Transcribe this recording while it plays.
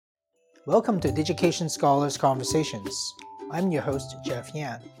Welcome to Education Scholars Conversations. I'm your host, Jeff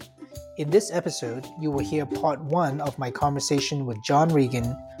Yan. In this episode, you will hear part one of my conversation with John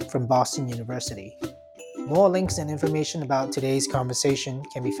Regan from Boston University. More links and information about today's conversation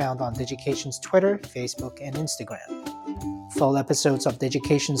can be found on Digication's Twitter, Facebook, and Instagram. Full episodes of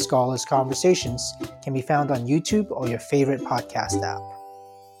Digication Scholars Conversations can be found on YouTube or your favorite podcast app.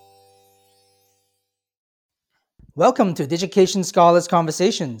 Welcome to Digication Scholars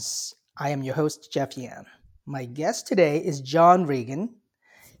Conversations. I am your host, Jeff Yan. My guest today is John Regan.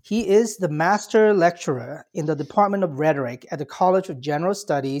 He is the Master Lecturer in the Department of Rhetoric at the College of General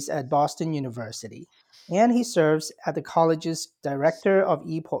Studies at Boston University, and he serves as the college's Director of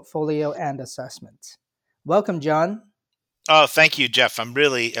ePortfolio and Assessment. Welcome, John. Oh, thank you, Jeff. I'm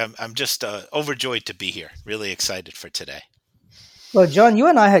just overjoyed to be here. Really excited for today. Well, John, you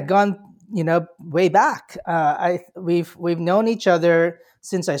and I had gone, way back. We've known each other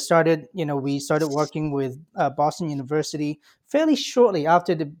since I started. We started working with Boston University fairly shortly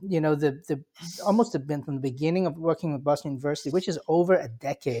after the almost have been from the beginning of working with Boston University, which is over a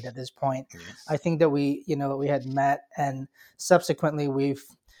decade at this point. Yes. I think that we had met, and subsequently we've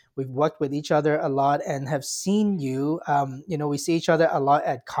worked with each other a lot and have seen you. We see each other a lot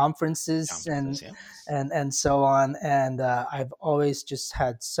at conferences Yeah. and so on. And I've always just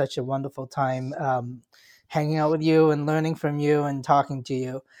had such a wonderful time hanging out with you and learning from you and talking to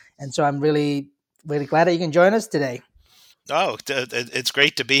you. And so I'm really, really glad that you can join us today. Oh, it's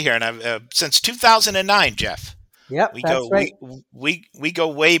great to be here, and I've since 2009, Jeff. Yep, that's right. We go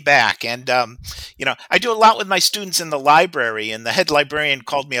way back, and I do a lot with my students in the library, and the head librarian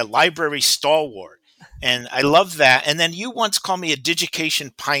called me a library stalwart, and I love that. And then you once called me a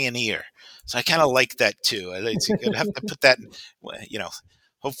digication pioneer, so I kind of like that too. I have to put that,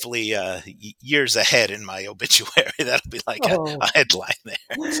 hopefully years ahead in my obituary. That'll be like a headline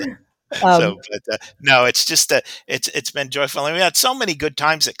there. No, it's just it's been joyful. And we had so many good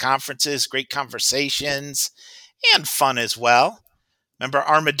times at conferences, great conversations, and fun as well. Remember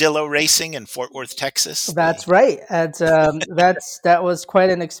armadillo racing in Fort Worth, Texas? That's right. That was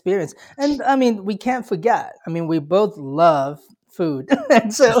quite an experience. And I mean, we can't forget. I mean, we both love food,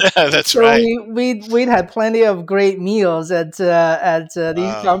 and so that's right. We'd had plenty of great meals at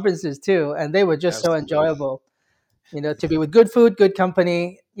these conferences too, and they were just Absolutely. so enjoyable. To be with good food, good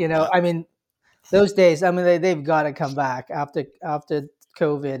company. I mean, those days. I mean, they've got to come back after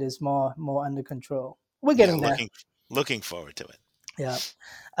COVID is more under control. We're getting there. Looking forward to it. Yeah.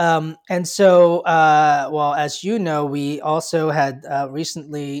 And so, as you know, we also had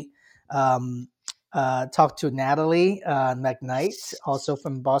recently talked to Natalie McKnight, also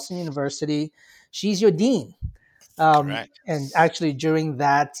from Boston University. She's your dean. Correct. And actually, during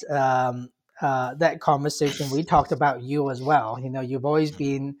that conversation, we talked about you as well. You've always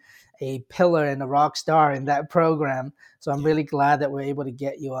been a pillar and a rock star in that program. So I'm really glad that we're able to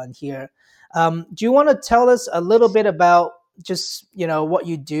get you on here. Do you want to tell us a little bit about just, what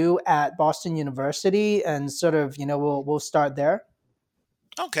you do at Boston University, and sort of, we'll start there?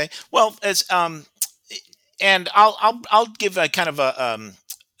 Okay. Well, and I'll give a kind of a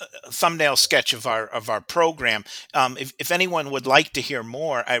thumbnail sketch of our program. If anyone would like to hear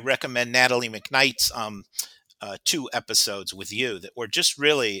more, I recommend Natalie McKnight's 2 episodes with you that were just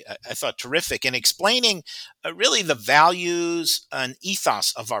really, I thought, terrific in explaining really the values and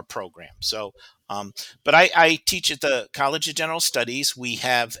ethos of our program. So, but I teach at the College of General Studies. We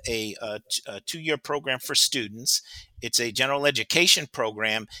have a 2-year program for students. It's a general education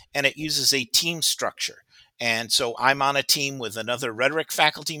program, and it uses a team structure. And so I'm on a team with another rhetoric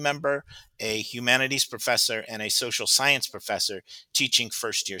faculty member, a humanities professor, and a social science professor teaching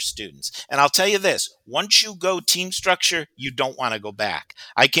first-year students. And I'll tell you this, once you go team structure, you don't want to go back.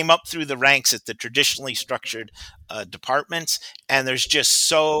 I came up through the ranks at the traditionally structured departments, and there's just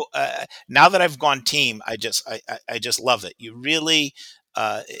so, now that I've gone team, I just love it. You really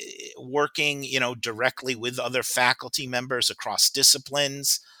working, directly with other faculty members across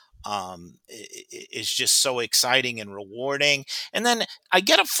disciplines. Is just so exciting and rewarding. And then I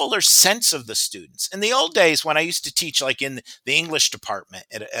get a fuller sense of the students. In the old days, when I used to teach, like in the English department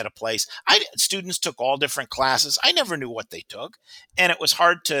at a place, students took all different classes. I never knew what they took. And it was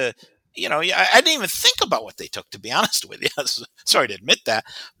hard to, I didn't even think about what they took, to be honest with you. Sorry to admit that.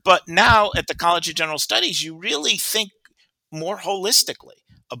 But now at the College of General Studies, you really think more holistically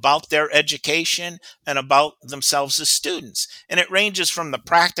about their education and about themselves as students. And it ranges from the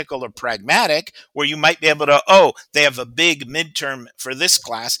practical or pragmatic, where you might be able to, they have a big midterm for this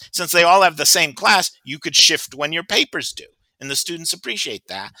class. Since they all have the same class, you could shift when your papers due. And the students appreciate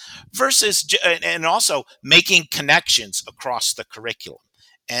that, versus, and also making connections across the curriculum.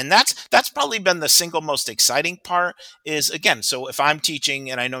 And that's probably been the single most exciting part is, again, so if I'm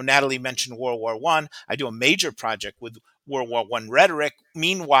teaching, and I know Natalie mentioned World War I, I do a major project with World War I rhetoric.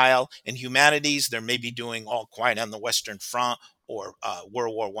 Meanwhile, in humanities, they're maybe doing All Quiet on the Western Front or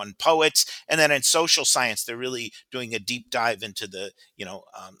World War I poets. And then in social science, they're really doing a deep dive into the,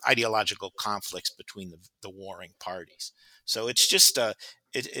 ideological conflicts between the warring parties. So it's just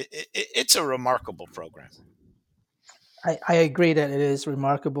it's a remarkable program. I agree that it is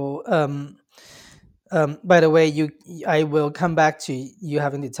remarkable. By the way, I will come back to you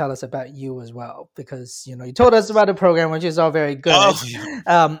having to tell us about you as well, because you told us about the program, which is all very good. Oh, yeah.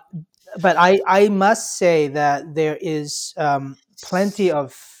 Um, but I must say that there is plenty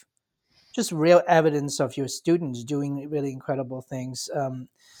of just real evidence of your students doing really incredible things.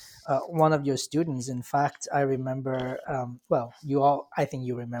 One of your students, in fact, I remember. Well, I think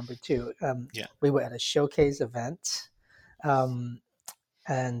you remember too. Yeah. We were at a showcase event. Um,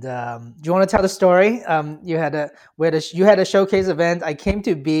 and do you want to tell the story? You had a showcase event. I came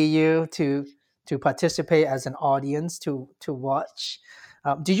to BU to participate as an audience to watch.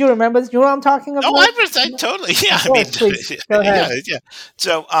 Do you remember? Do you know what I'm talking Oh, about? I totally, yeah. Of I mean, course, please go yeah, ahead. yeah.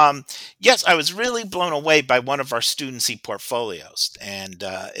 So, yes, I was really blown away by one of our students' e-portfolios, and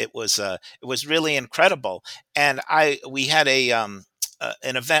it was really incredible. And we had an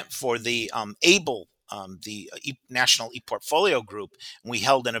event for the ABLE, the National ePortfolio Group, and we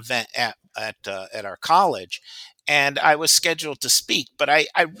held an event at our college. And I was scheduled to speak, but I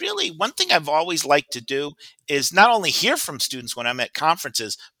really, one thing I've always liked to do is not only hear from students when I'm at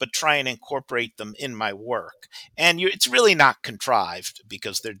conferences, but try and incorporate them in my work. And it's really not contrived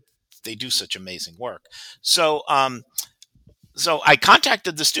because they do such amazing work. So so I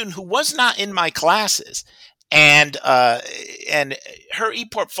contacted the student who was not in my classes, and and her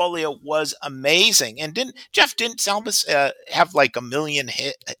e-portfolio was amazing. And didn't Salmas have like a million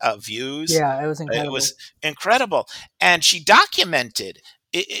views? Yeah, it was It incredible. was incredible, and she documented.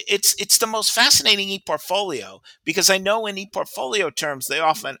 It's the most fascinating e-portfolio because I know in e-portfolio terms they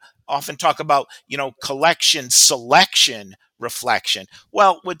often talk about collection, selection, reflection.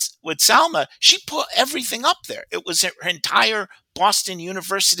 Well, with Salma, she put everything up there. It was her entire Boston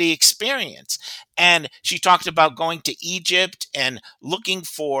University experience, and she talked about going to Egypt and looking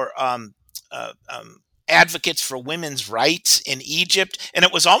for advocates for women's rights in Egypt. And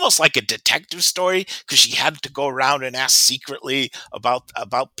it was almost like a detective story because she had to go around and ask secretly about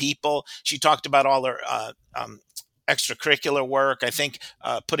people. She talked about all her extracurricular work. I think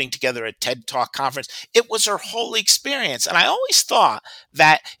putting together a TED Talk conference. It was her whole experience, and I always thought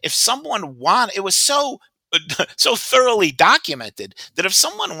that if someone wanted, it was so thoroughly documented that if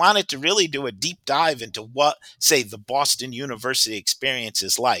someone wanted to really do a deep dive into what, say, the Boston University experience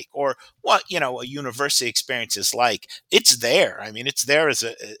is like, or what a university experience is like, it's there. I mean, it's there as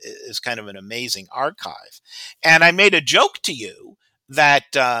kind of an amazing archive. And I made a joke to you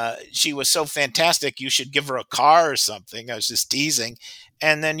that she was so fantastic, you should give her a car or something. I was just teasing,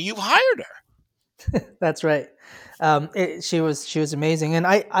 and then you hired her. That's right. She was amazing, and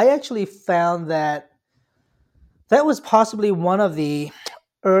I actually found that was possibly one of the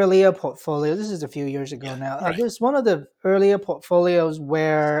earlier portfolios. This is a few years ago Yeah, now. right. This is one of the earlier portfolios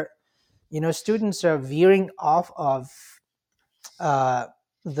where students are veering off of uh,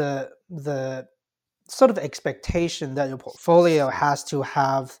 the sort of expectation that your portfolio has to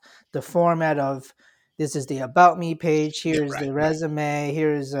have the format of, this is the about me page, Yeah, here's right, the right. resume,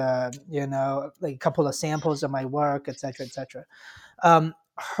 here's like a couple of samples of my work, etc., etc.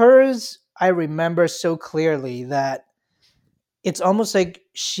 Hers, I remember so clearly that it's almost like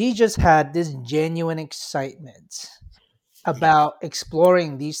she just had this genuine excitement Yeah, about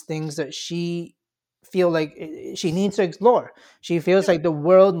exploring these things that she feel like she needs to explore. She feels yeah, like the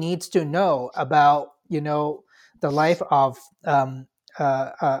world needs to know about the life of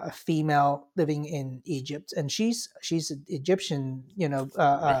a female living in Egypt, and she's Egyptian.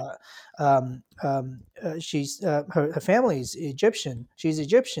 right, She's her family's Egyptian. She's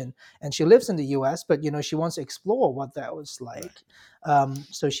Egyptian, and she lives in the U.S. But she wants to explore what that was right, like.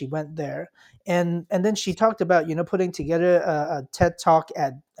 So she went there, and then she talked about putting together a TED talk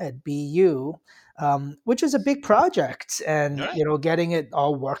at BU, which is a big project, and right. getting it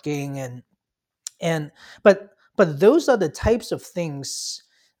all working, and but those are the types of things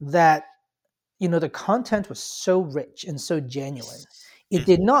that the content was so rich and so genuine. It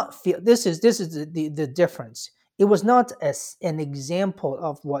did Mhm. not feel, this is the difference. It was not as an example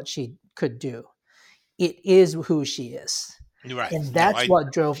of what she could do. It is who she is. Right. And No, that's I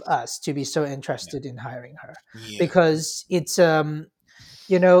what drove us to be so yeah, interested in hiring her, yeah, because it's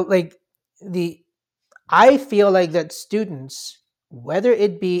like the I feel like that students whether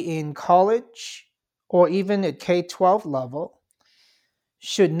it be in college or even at K-12 level,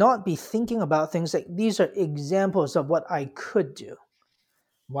 should not be thinking about things like these are examples of what I could do.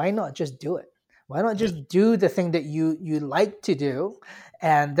 Why not just do it? Why not Yeah. just do the thing that you like to do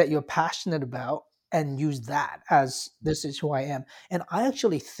and that you're passionate about and use that as this is who I am. And I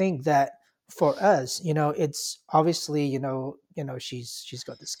actually think that for us, it's obviously, she's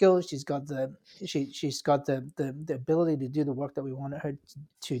got the skills, she's got the ability to do the work that we wanted her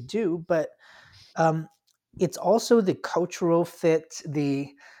to do, but um, it's also the cultural fit, the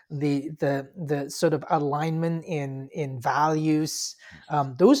sort of alignment in values.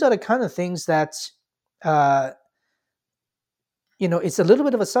 Those are the kind of things that uh, it's a little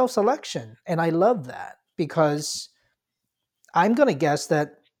bit of a self-selection, and I love that because I'm going to guess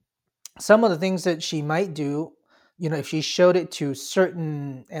that some of the things that she might do, if she showed it to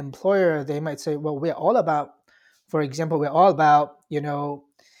certain employer, they might say, well, we're all about, for example, we're all about,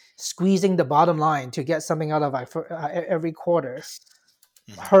 squeezing the bottom line to get something out of every quarter.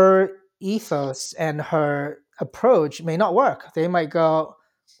 Mhm. Her ethos and her approach may not work. They might go,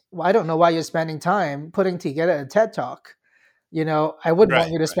 well, I don't know why you're spending time putting together a TED talk. I wouldn't want Right,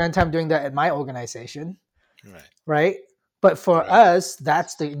 you to right, spend time doing that at my organization, right, right? But for right, us,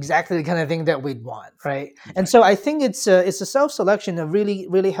 that's exactly the kind of thing that we'd want, right? And right. so I think it's a self selection in a really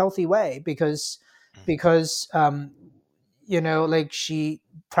really healthy way Mhm. because like she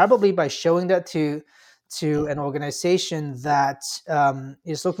probably by showing that to an organization that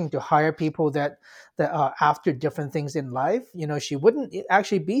is looking to hire people that are after different things in life, she wouldn't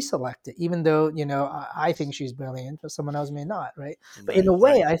actually be selected, even though I think she's brilliant, but someone else may not, right? But in Right, a right,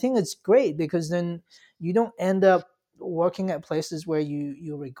 way, I think it's great because then you don't end up working at places where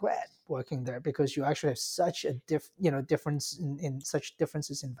you regret working there because you actually have such a difference in such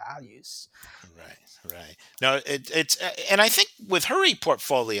differences in values. right, right. No, it's and I think with her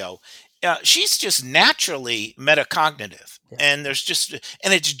portfolio, she's just naturally metacognitive. Yeah. And there's just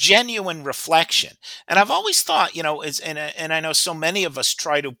and it's genuine reflection. And I've always thought, is and I know so many of us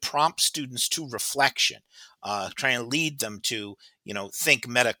try to prompt students to reflection, try and lead them to think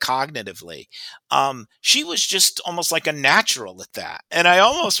metacognitively. She was just almost like a natural at that, and I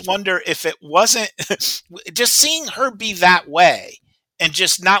almost wonder if it wasn't just seeing her be that way and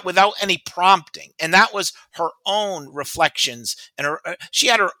just not without any prompting, and that was her own reflections and her she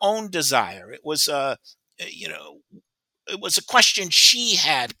had her own desire. It was you know it was a question she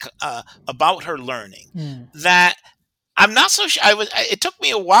had about her learning Mm. that I'm not so sure. It took me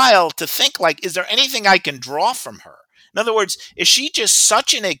a while to think, like, is there anything I can draw from her? In other words, is she just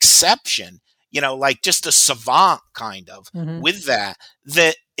such an exception, like just a savant kind of Hmm. with that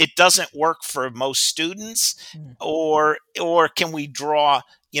it doesn't work for most students, Mm. or can we draw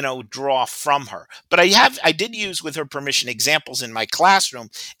from her? But I did use, with her permission, examples in my classroom,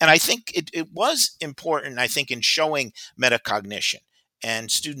 and I think it was important, I think, in showing metacognition, and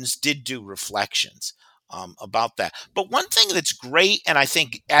students did do reflections about that. But one thing that's great, and I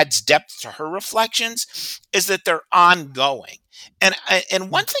think adds depth to her reflections, is that they're ongoing. And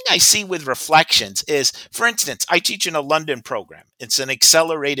one thing I see with reflections is, for instance, I teach in a London program. It's an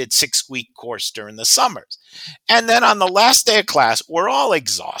accelerated 6-week course during the summers. And then on the last day of class, we're all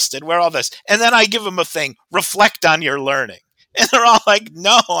exhausted. We're all this. And then I give them a thing: reflect on your learning. And they're all like,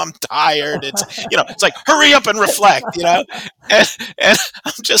 no, I'm tired. It's like, hurry up and reflect. And, and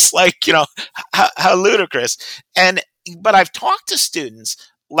I'm just like, how ludicrous. But I've talked to students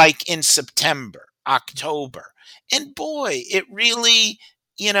like in September, October, and boy, it really,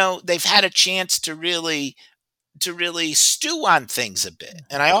 they've had a chance to really stew on things a bit.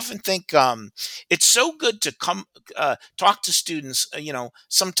 And I often think it's so good to come talk to students,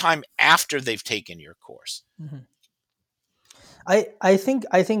 sometime after they've taken your course. Hmm. I think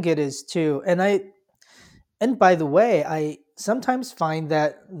it is too, and by the way, I sometimes find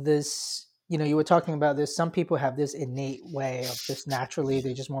that this, you were talking about this. Some people have this innate way of just naturally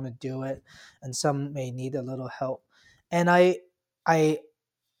they just want to do it, and some may need a little help. And I, I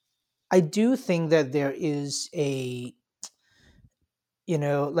do think that there is a,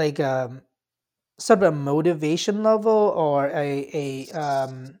 like sort of a motivation level or a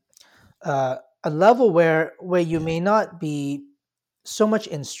level where you may not be so much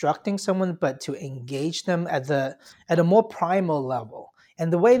instructing someone, but to engage them at a more primal level.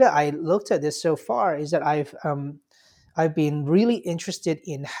 And the way that I looked at this so far is that I've been really interested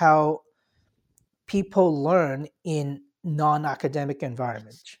in how people learn in non-academic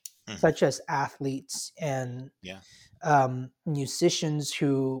environments, Hmm. such as athletes and Yeah. musicians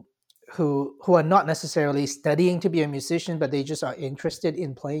who are not necessarily studying to be a musician, but they just are interested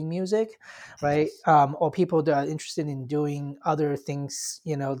in playing music, right? Or people that are interested in doing other things,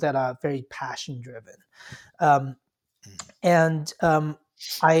 that are very passion driven. Um, and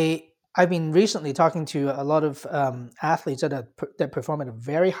I I've been recently talking to a lot of athletes that perform at a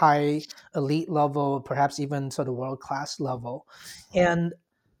very high elite level, perhaps even sort of world class level, and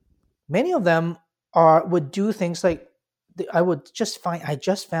many of them would do things like I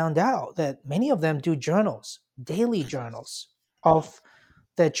just found out that many of them do journals, daily journals of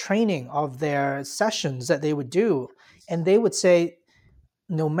the training of their sessions that they would do, and they would say,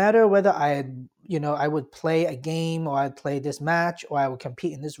 no matter whether I would play a game or I'd play this match or I would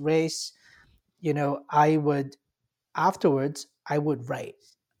compete in this race, I would afterwards I would write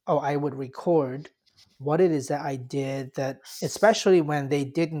or I would record what it is that I did, that especially when they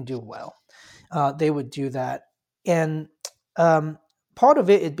didn't do well, they would do that. And um, part of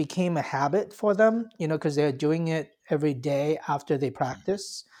it became a habit for them, because they're doing it every day after they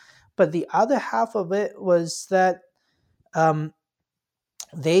practice. But the other half of it was that um,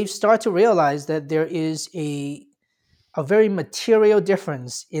 they start to realize that there is a very material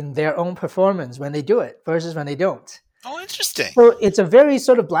difference in their own performance when they do it versus when they don't. Oh, interesting. So it's a very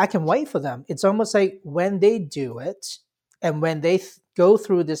sort of black and white for them. It's almost like when they do it and when they go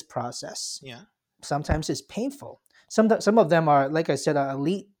through this process, Yeah. sometimes it's painful. Some of them are, like I said, are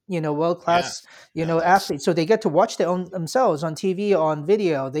elite, world Yeah. class, Yeah, athletes. So they get to watch their own themselves on TV or on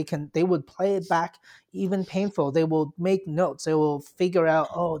video. They would play it back, even painful. They will make notes. They will figure out,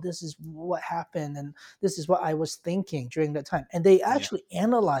 oh, this is what happened, and this is what I was thinking during that time. And they yeah, actually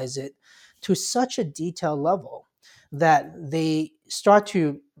analyze it to such a detailed level that they start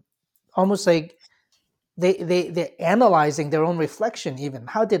to almost like they're analyzing their own reflection. Even,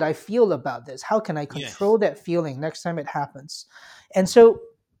 how did I feel about this? How can I yeah. control that feeling next time it happens? And so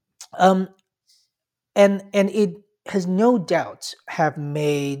um and it has no doubt have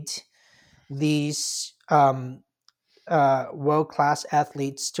made these world-class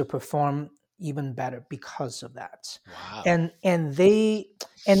athletes to perform even better because of that. Wow. And they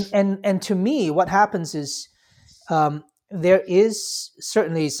and to me, what happens is there is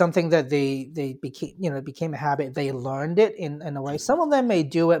certainly something that they became, became a habit. They learned it in a way. Some of them may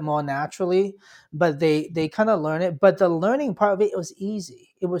do it more naturally, but they kind of learn it. But the learning part of it was easy.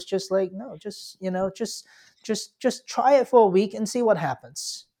 It was just like, no, just try it for a week and see what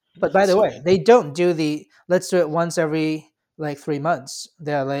happens. But by the So, way, they don't do the let's do it once every like 3 months.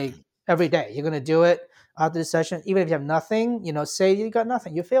 They're like every day. You're gonna do it after the session, even if you have nothing. Say you got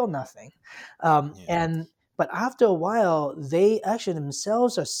nothing, you failed nothing, yeah, and but after a while, they actually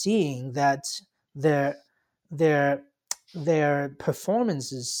themselves are seeing that their their their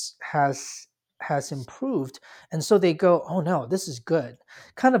performances has improved, and so they go, oh no, this is good.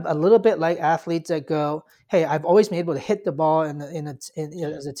 Kind of a little bit like athletes that go, hey, I've always been able to hit the ball yeah,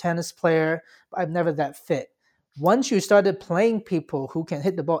 as a tennis player, but I'm never that fit. Once you started playing people who can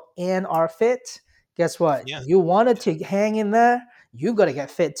hit the ball and are fit, guess what? yeah. You wanted to hang in there, you got to get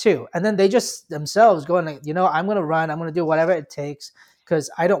fit too. And then they just themselves going, like, I'm going to run, I'm going to do whatever it takes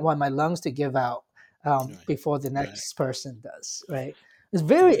because I don't want my lungs to give out Right, before the right. next person does. Right? It's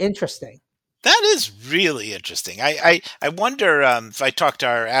very interesting. That is really interesting. I wonder if I talk to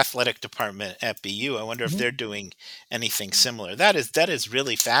our athletic department at BU, I wonder if Mhm. they're doing anything similar. That is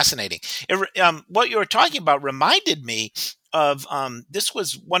really fascinating. What you were talking about reminded me of this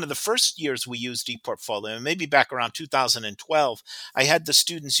was one of the first years we used ePortfolio, and maybe back around 2012. I had the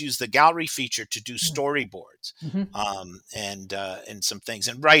students use the gallery feature to do storyboards Mhm. and some things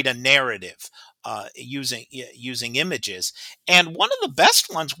and write a narrative using images. And one of the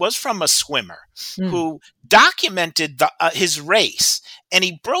best ones was from a swimmer Mm. who documented his race, and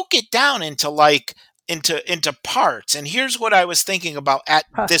he broke it down into into parts. And here's what I was thinking about at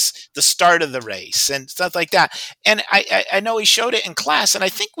Huh. the start of the race and stuff like that. And I know he showed it in class, and I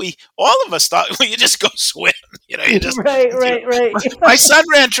think we all of us thought, well, you just go swim. You just Right, you right, right. know, my son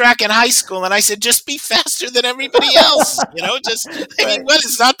ran track in high school, and I said, just be faster than everybody else. Just, I mean, Right. what,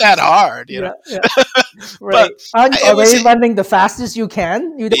 it's not that hard. Yeah, yeah. But Right. Aren't you it was, already running the fastest you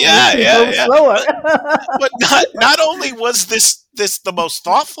can? You don't need yeah, to yeah, go yeah. slower. But not only was this the most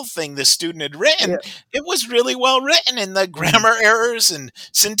thoughtful thing the student had Yeah. written, it was really well written, and the Mhm. grammar errors and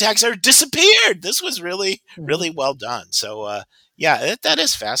syntax errors disappeared. This was really Mhm. really well done. So yeah, that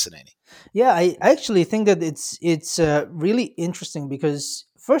is fascinating. Yeah, I actually think that it's really interesting because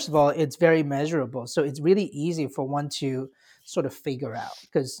first of all, it's very measurable, so it's really easy for one to sort of figure out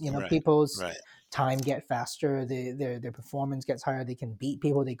because Right, people's right. time get faster, their performance gets higher, they can beat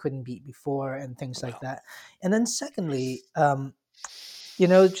people they couldn't beat before, and things like Well, that. And then secondly,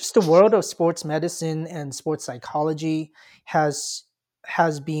 just the world of sports medicine and sports psychology has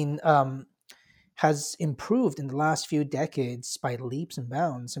has been has improved in the last few decades by leaps and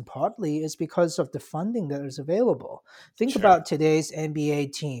bounds, and partly is because of the funding that is available. Think Sure. about today's NBA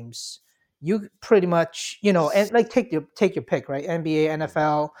teams. You pretty much, and like take your pick, right? NBA,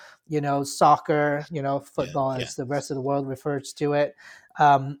 NFL, soccer, Yeah. football, Yeah. as the rest of the world refers to it.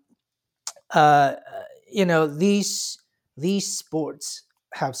 Um, uh, these sports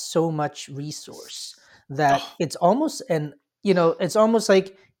have so much resource that Oh. it's almost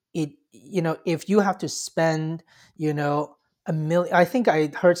like if you have to spend you know a million. I think I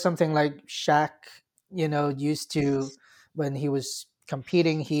heard something like Shaq used to, when he was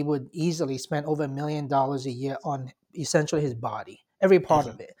competing, he would easily spend over $1 million a year on essentially his body, every part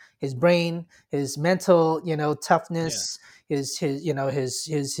Hmm. of it, his brain, his mental Yeah. toughness,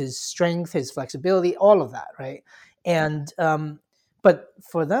 his strength, his flexibility, all of that, right? And but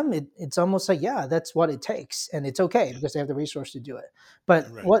for them, it's almost like, yeah, that's what it takes, and it's okay Yeah. because they have the resource to do it.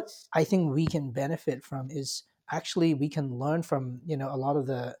 But Right. what I think we can benefit from is actually we can learn from a lot of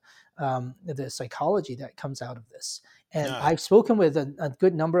the psychology that comes out of this. And No. I've spoken with a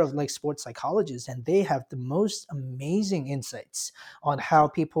good number of like sports psychologists, and they have the most amazing insights on how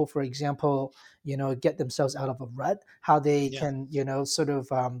people, for example, get themselves out of a rut, how they Yeah. can sort of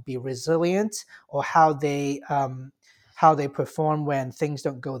be resilient, or how they perform when things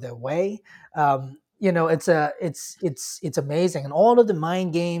don't go their way. It's amazing, and all of the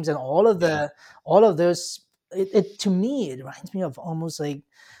mind games and Yeah. all of those. It to me, it reminds me of almost like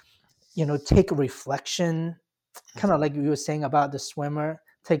take a reflection, kind Hmm. of like you were saying about the swimmer,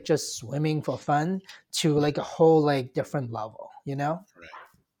 take just swimming for fun to like a whole like different level. Right.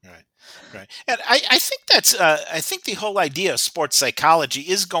 Right, right, and I think I think the whole idea of sports psychology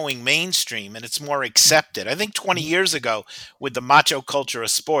is going mainstream and it's more accepted. I think 20 Mhm. years ago, with the macho culture of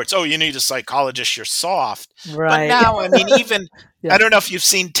sports, oh, you need a psychologist, you're soft. But Right. now, I mean, even I Yeah. don't know if you've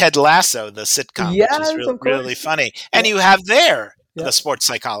seen Ted Lasso, the sitcom, which is Yes, of really course. funny, Yeah. and you have there Yeah. the sports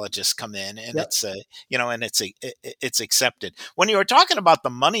psychologists come in, and Yeah. it's accepted. When you were talking about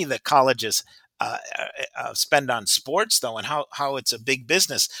the money that colleges spend on sports, though, and how it's a big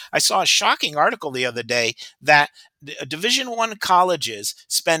business. I saw a shocking article the other day that Division One colleges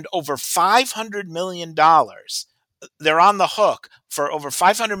spend over $500 million. They're on the hook for over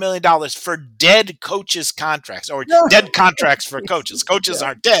 $500 million for dead coaches' contracts, or No. dead contracts for coaches. Crazy. Coaches Yeah.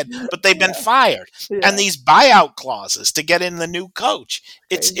 aren't dead, but they've been Yeah. fired. And Yeah. these buyout clauses to get in the new coach.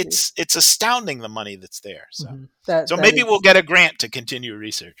 Crazy. It's astounding the money that's there. So That so that maybe we'll is. get a grant to continue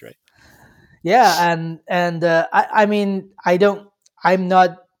research, right? Yeah, and I mean, I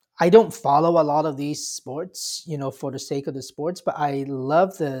don't follow a lot of these sports, for the sake of the sports, but I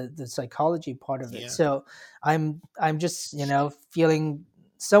love the psychology part of it. Yeah. So I'm just feeling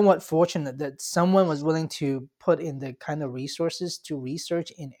somewhat fortunate that someone was willing to put in the kind of resources to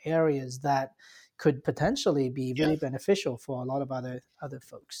research in areas that could potentially be Yeah. really beneficial for a lot of other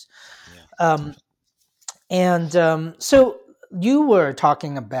folks. Yeah. Um, and so you were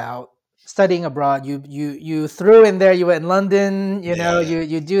talking about studying abroad. You threw in there. You were in London. Yeah.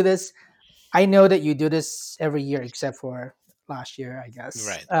 You do this. I know that you do this every year except for last year, I guess.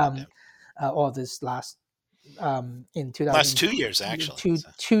 Right. Or this last in Last 2000 2 years, actually. two So,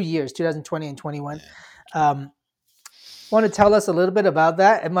 2 years, 2020 and 21. yeah. Um, Want to tell us a little bit about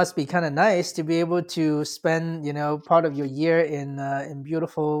that? It must be kind of nice to be able to spend part of your year in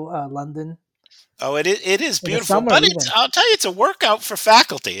beautiful London Oh, it is in the beautiful, summer but it's even. I'll tell you, it's a workout for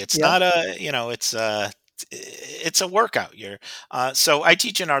faculty. It's Yeah. not a it's a workout. So I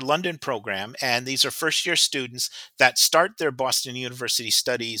teach in our London program, and these are first year students that start their Boston University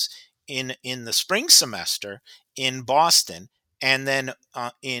studies in the spring semester in Boston, and then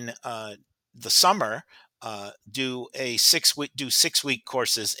in the summer do 6-week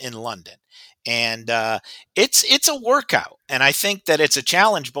courses in London, and it's a workout. And I think that it's a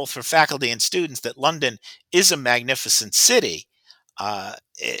challenge both for faculty and students, that London is a magnificent city.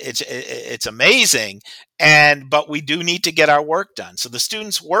 It's amazing, but we do need to get our work done. So the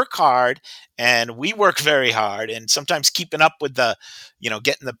students work hard, and we work very hard, and sometimes keeping up with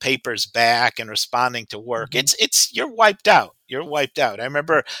getting the papers back and responding to work. Mhm. It's you're wiped out. You're wiped out. I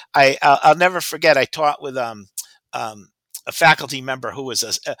remember I'll never forget. I taught with um, a faculty member who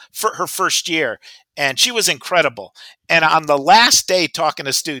was for her first year, and she was incredible. And on the last day talking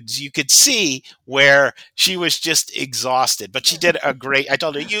to students, you could see where she was just exhausted, but she did a great. I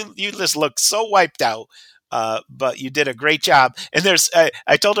told her, you just look so wiped out, but you did a great job. And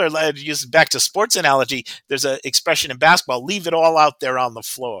I told her, use back to sports analogy, there's an expression in basketball, leave it all out there on the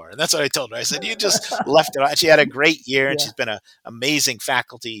floor. And that's what I told her. I said, you just left it out. She had a great year, and Yeah. she's been an amazing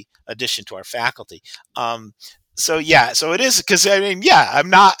faculty addition to our faculty. So yeah, so it is because I mean, yeah, I'm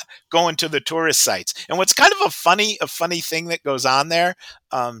not going to the tourist sites. And what's kind of a funny thing that goes on there,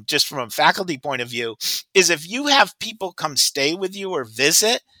 just from a faculty point of view, is if you have people come stay with you or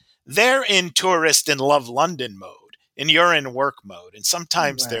visit, they're in tourist and love London mode, and you're in work mode. And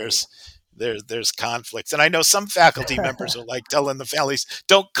sometimes Right. there's conflicts. And I know some faculty members are like telling the families,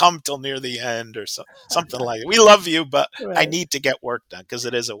 "Don't come till near the end," or something like that. We love you, but I Right. need to get work done because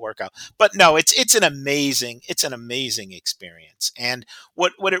it is a workout. But no, it's an amazing experience. And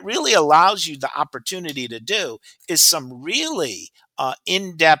what it really allows you the opportunity to do is some really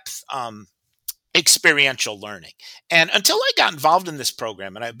in depth. Experiential learning. And until I got involved in this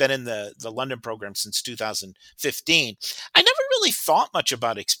program, and I've been in the London program since 2015, I never really thought much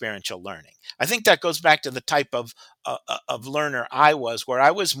about experiential learning. I think that goes back to the type of learner I was, where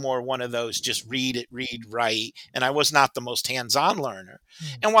I was more one of those just read it, read, write, and I was not the most hands-on learner.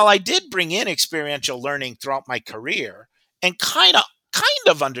 Mm. And while I did bring in experiential learning throughout my career and kind of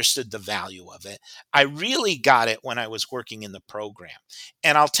understood the value of it, I really got it when I was working in the program.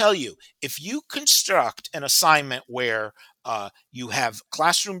 And I'll tell you, if you construct an assignment where you have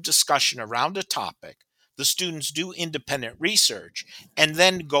classroom discussion around a topic, the students do independent research, and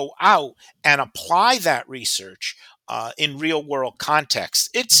then go out and apply that research in real world context,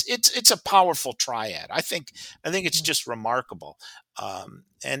 it's a powerful triad. I think it's Mm. just remarkable.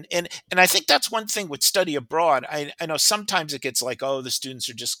 And I think that's one thing with study abroad. I know sometimes it gets like, oh, the students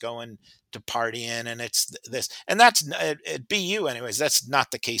are just going to partying, and it's this, and that's at BU anyways. That's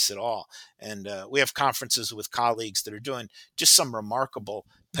not the case at all. And we have conferences with colleagues that are doing just some remarkable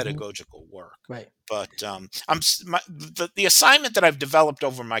Mhm. pedagogical work. Right. But the assignment that I've developed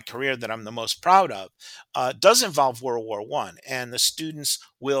over my career that I'm the most proud of does involve World War One, and the students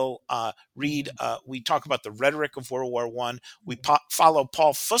will read. Mm. We talk about the rhetoric of World War One. We Mhm. follow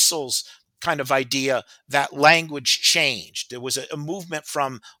Paul Fussel's kind of idea that language changed. There was a movement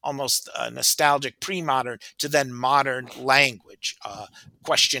from almost nostalgic pre-modern to then modern language,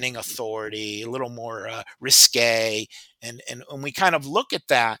 questioning authority, a little more risque, and we kind of look at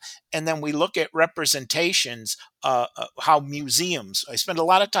that, and then we look at representations, how museums. I spend a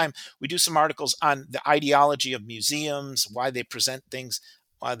lot of time. We do some articles on the ideology of museums, why they present things,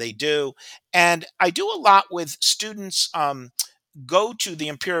 why they do, and I do a lot with students. Go to the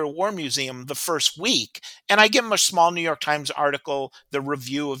Imperial War Museum the first week, and I give them a small New York Times article, the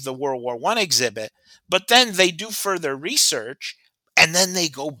review of the World War One exhibit, but then they do further research, and then they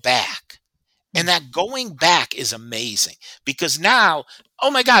go back. And Mm. that going back is amazing because now,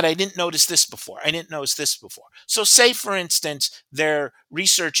 oh my God, I didn't notice this before. I didn't notice this before. So, say for instance, they're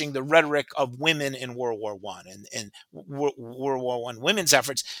researching the rhetoric of women in World War One and World War One women's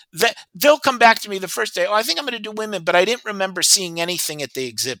efforts. That they'll come back to me the first day. Oh, I think I'm going to do women, but I didn't remember seeing anything at the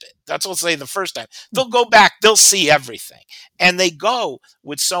exhibit. That's what I'll say the first time. Mm. They'll go back. They'll see everything, and they go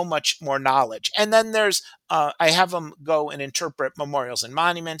with so much more knowledge. And then there's I have them go and interpret memorials and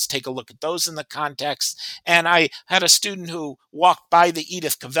monuments, take a look at those in the context. And I had a student who walked by the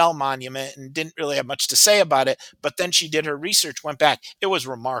Edith Cavell Monument and didn't really have much to say about it, but then she did her research, went back. It was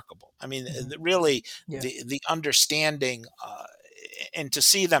remarkable. I mean, Mhm. really, Yeah. the understanding. And to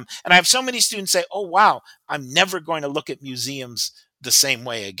see them, and I have so many students say, "Oh wow, I'm never going to look at museums the same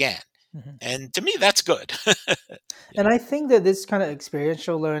way again." Mhm. And to me, that's good. And I think that this kind of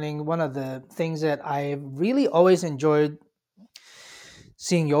experiential learning, one of the things that I really always enjoyed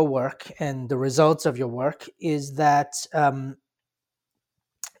seeing your work and the results of your work is that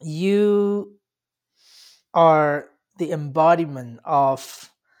you are the embodiment of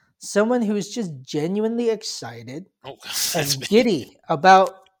someone who's just genuinely excited Oh, that's and me. giddy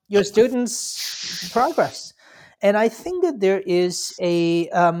about your students' progress. And I think that there's a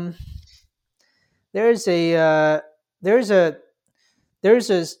there's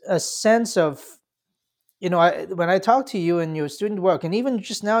a a sense of, when I talk to you and your student work, and even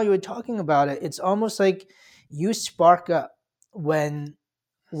just now you were talking about it, it's almost like you spark up when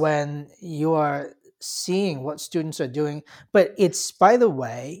you are seeing what students are doing. But it's, by the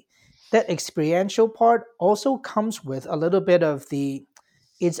way, that experiential part also comes with a little bit of the,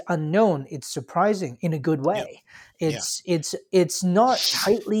 it's unknown, it's surprising in a good Yeah, way. yeah, It's not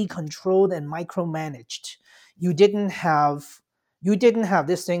tightly controlled and micromanaged. You didn't have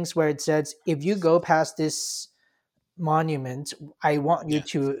these things where it says, if you go past this monument, I want you Yeah.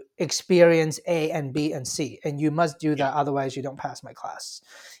 to experience A and B and C, and you must do Yeah. that, otherwise you don't pass my class.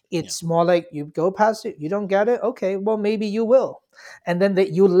 Yeah. It's more like you go past it, you don't get it, okay, well maybe you will. And then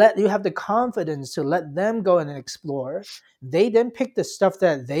you have the confidence to let them go and explore. They then pick the stuff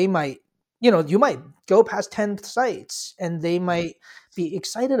that they might, you might go past 10 sites and they Mhm. might be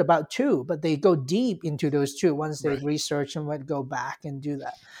excited about two, but they go deep into those two once they've Right. researched and might go back and do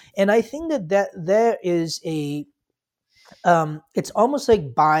that. And I think that there is it's almost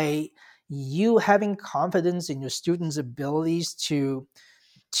like by you having confidence in your students' abilities to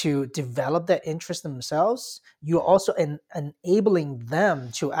develop that interest themselves, you're Mhm. also enabling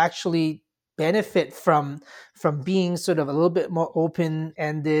them to actually benefit from being sort of a little bit more open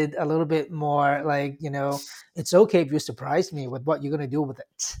ended, a little bit more like, it's okay if you surprise me with what you're going to do with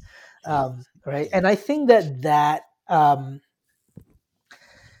it. Yeah. Right. Yeah. And I think that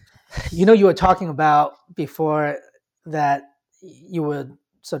you were talking about before that you were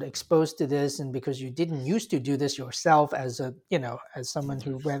sort of exposed to this, and because you didn't used to do this yourself as as someone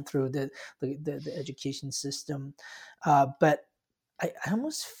who went through the education system, but I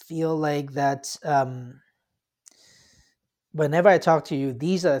almost feel like that whenever I talk to you,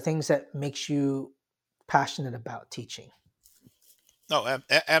 these are the things that makes you passionate about teaching. No,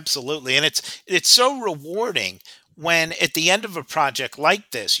 absolutely. And it's so rewarding when at the end of a project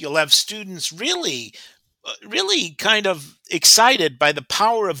like this, you'll have students really kind of excited by the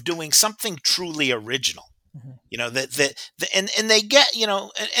power of doing something truly original. Mhm. And they get,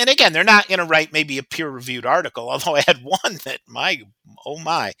 and again, they're not going to write maybe a peer reviewed article, although I had one that oh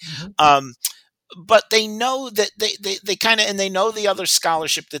my, Mhm. um, but they know that they kind of, and they know the other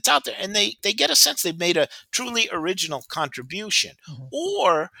scholarship that's out there, and they get a sense they've made a truly original contribution. Mhm.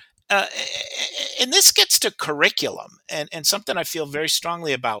 Or uh, and this gets to curriculum, and something I feel very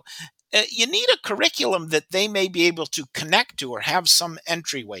strongly about. You need a curriculum that they may be able to connect to or have some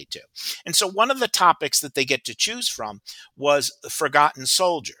entryway to. And so one of the topics that they get to choose from was forgotten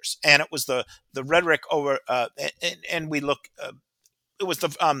soldiers, and it was the rhetoric over and we look it was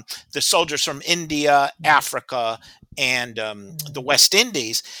the soldiers from India, Mhm. Africa, and the Mhm. West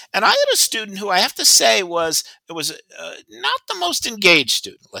Indies. And I had a student who I have to say was not the most engaged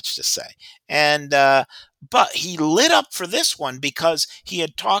student, let's just say, and but he lit up for this one because he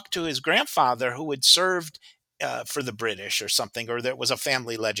had talked to his grandfather who had served. For the British or something, or there was a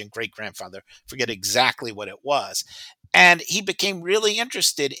family legend, great grandfather, forget exactly what it was. And he became really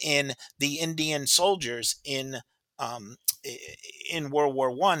interested in the Indian soldiers um, in World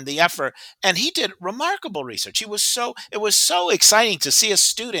War One, the effort, and he did remarkable research. It was so exciting to see a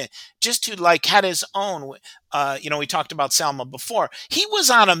student just who like had his own. We talked about Selma before. He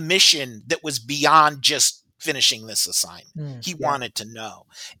was on a mission that was beyond just finishing this assignment. Mm, He yeah. wanted to know,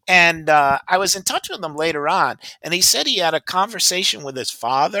 and I was in touch with him later on, and he said he had a conversation with his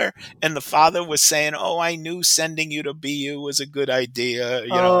father, and the father was saying, "Oh, I knew sending you to BU was a good idea," and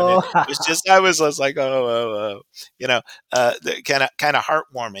it Oh. was just I was like, "Oh, you know." Kind of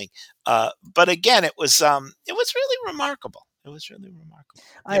heartwarming. But again, it was really remarkable. It was really remarkable.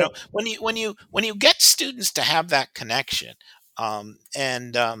 I When you get students to have that connection, um,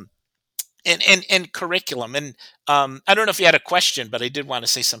 and um, and curriculum, and I don't know if you had a question, but I did want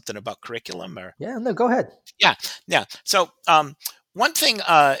to say something about curriculum. Or Yeah, no, go ahead. yeah, yeah. So one thing,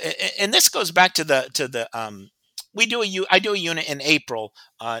 and this goes back to the I do a unit in April,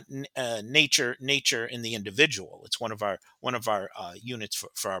 nature in the individual. It's one of our units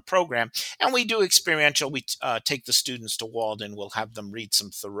for our program, and we do experiential. We take the students to Walden. We'll have them read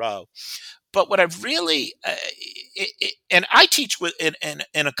some Thoreau. But what I've really, and I teach in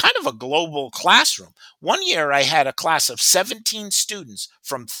a kind of a global classroom. One year I had a class of 17 students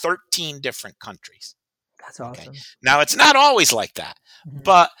from 13 different countries. That's Okay. awesome. Now it's not always like that, Mhm.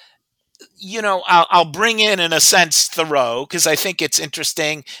 but I'll bring in a sense Thoreau because I think it's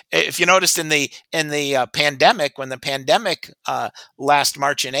interesting. If you noticed in the pandemic, when the pandemic last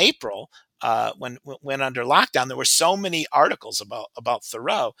March and April, when went under lockdown, there were so many articles about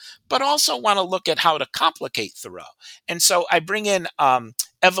Thoreau, but also want to look at how to complicate Thoreau. And so I bring in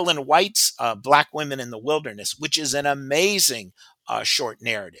Evelyn White's "Black Women in the Wilderness," which is an amazing short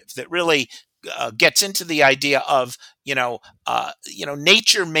narrative that really gets into the idea of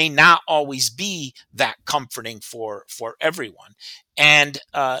nature may not always be that comforting for everyone. And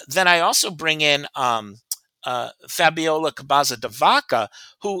then I also bring in Fabiola Cabaza de Vaca,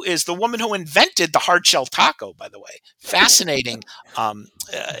 who is the woman who invented the hard shell taco, by the way. Fascinating um,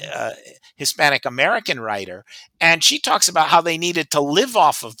 uh, Mhm. uh, Hispanic American writer. And she talks about how they needed to live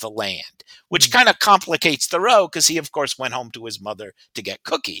off of the land, which kind of complicates Thoreau because he, of course, went home to his mother to get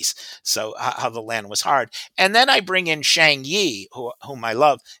cookies. So how the land was hard. And then I bring in Shang Yi, whom I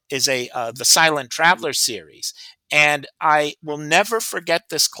love, is the Silent Traveler series. And I will never forget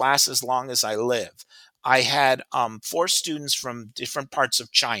this class as long as I live. I had 4 students from different parts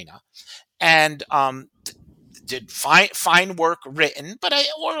of China, and did fine work written, but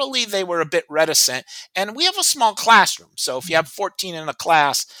orally they were a bit reticent. And we have a small classroom, so if you have 14 in a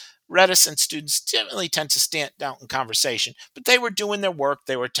class, reticent students generally tend to stand out in conversation. But they were doing their work;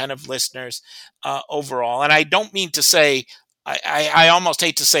 they were attentive listeners overall. And I don't mean to say, I almost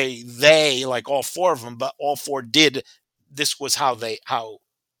hate to say they, like all 4 of them, but all 4 did. This was how they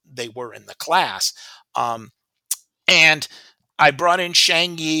were in the class. And I brought in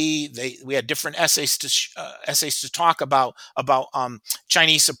Shang Yi. We had different essays to talk about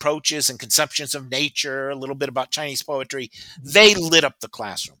Chinese approaches and conceptions of nature, a little bit about Chinese poetry. They lit up the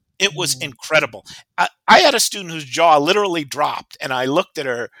classroom. It was incredible. I had a student whose jaw literally dropped, and I looked at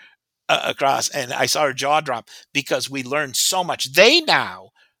her across, and I saw her jaw drop because we learned so much. They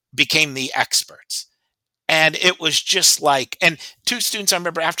now became the experts. And it was just like, and 2 students I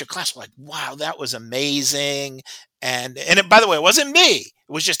remember after class were like, wow, that was amazing. And by the way, it wasn't me. It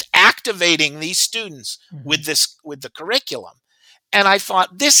was just activating these students with the curriculum. And I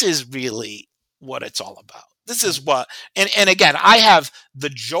thought, this is really what it's all about. This is what, and again, I have the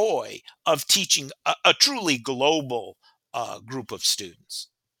joy of teaching a truly global group of students.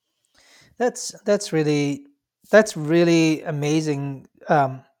 That's really amazing.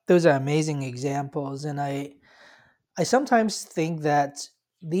 Those are amazing examples, and I sometimes think that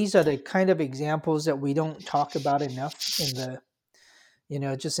these are the kind of examples that we don't talk about enough in the,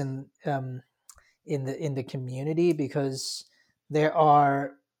 just in the community, because there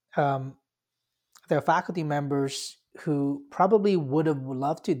are faculty members who probably would have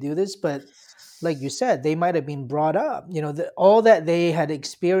loved to do this, but like you said, they might have been brought up, all that they had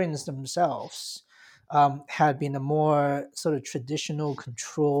experienced themselves had been a more sort of traditional,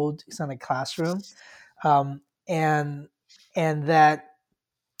 controlled kind of classroom, and that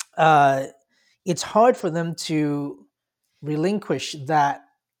it's hard for them to relinquish that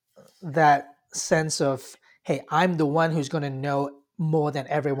sense of, hey, I'm the one who's going to know more than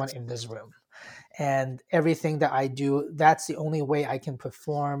everyone in this room, and everything that I do, that's the only way I can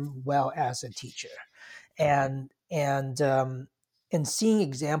perform well as a teacher, and seeing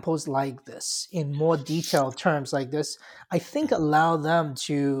examples like this in more detailed terms like this, I think allow them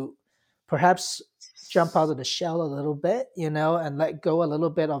to perhaps jump out of the shell a little bit, and let go a little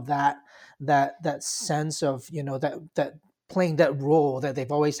bit of that sense of, that playing that role that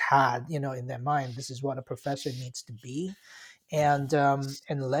they've always had, in their mind. This is what a professor needs to be, and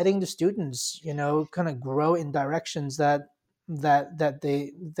letting the students, kind of grow in directions that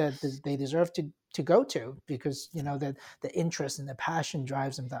they deserve to go to, because that the interest and the passion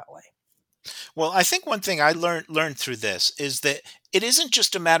drives them that way. Well, I think one thing I learned through this is that it isn't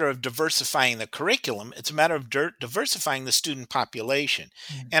just a matter of diversifying the curriculum; it's a matter of diversifying the student population.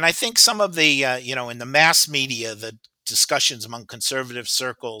 And I think some of the in the mass media, the discussions among conservative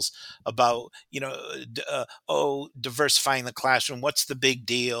circles about diversifying the classroom, what's the big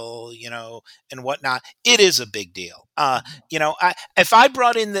deal, and whatnot. It is a big deal. If I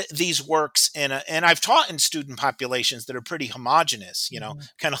brought in these works and I've taught in student populations that are pretty homogenous,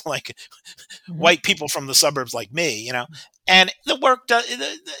 kind of like white people from the suburbs like me, and the work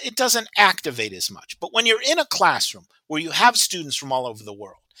it doesn't activate as much. But when you're in a classroom where you have students from all over the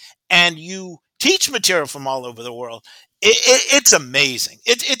world and you teach material from all over the world, it's amazing.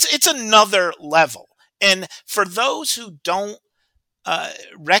 It's another level. And for those who don't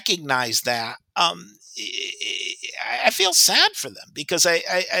recognize that, I feel sad for them, because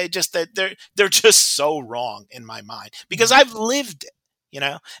I just that they're just so wrong in my mind, because I've lived it,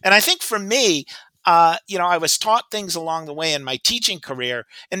 And I think for me, I was taught things along the way in my teaching career,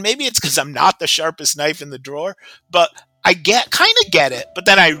 and maybe it's because I'm not the sharpest knife in the drawer, but I kind of get it, but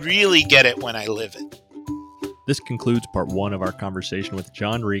then I really get it when I live it. This concludes part 1 of our conversation with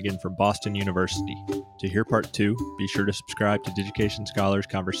John Regan from Boston University. To hear part 2, be sure to subscribe to Digication Scholars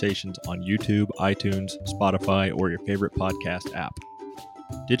Conversations on YouTube, iTunes, Spotify, or your favorite podcast app.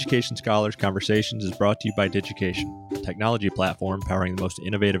 Digication Scholars Conversations is brought to you by Digication, a technology platform powering the most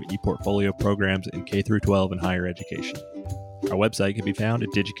innovative ePortfolio programs in K-12 and higher education. Our website can be found at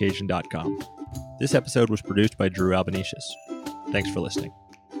digication.com. This episode was produced by Drew Albanesius. Thanks for listening.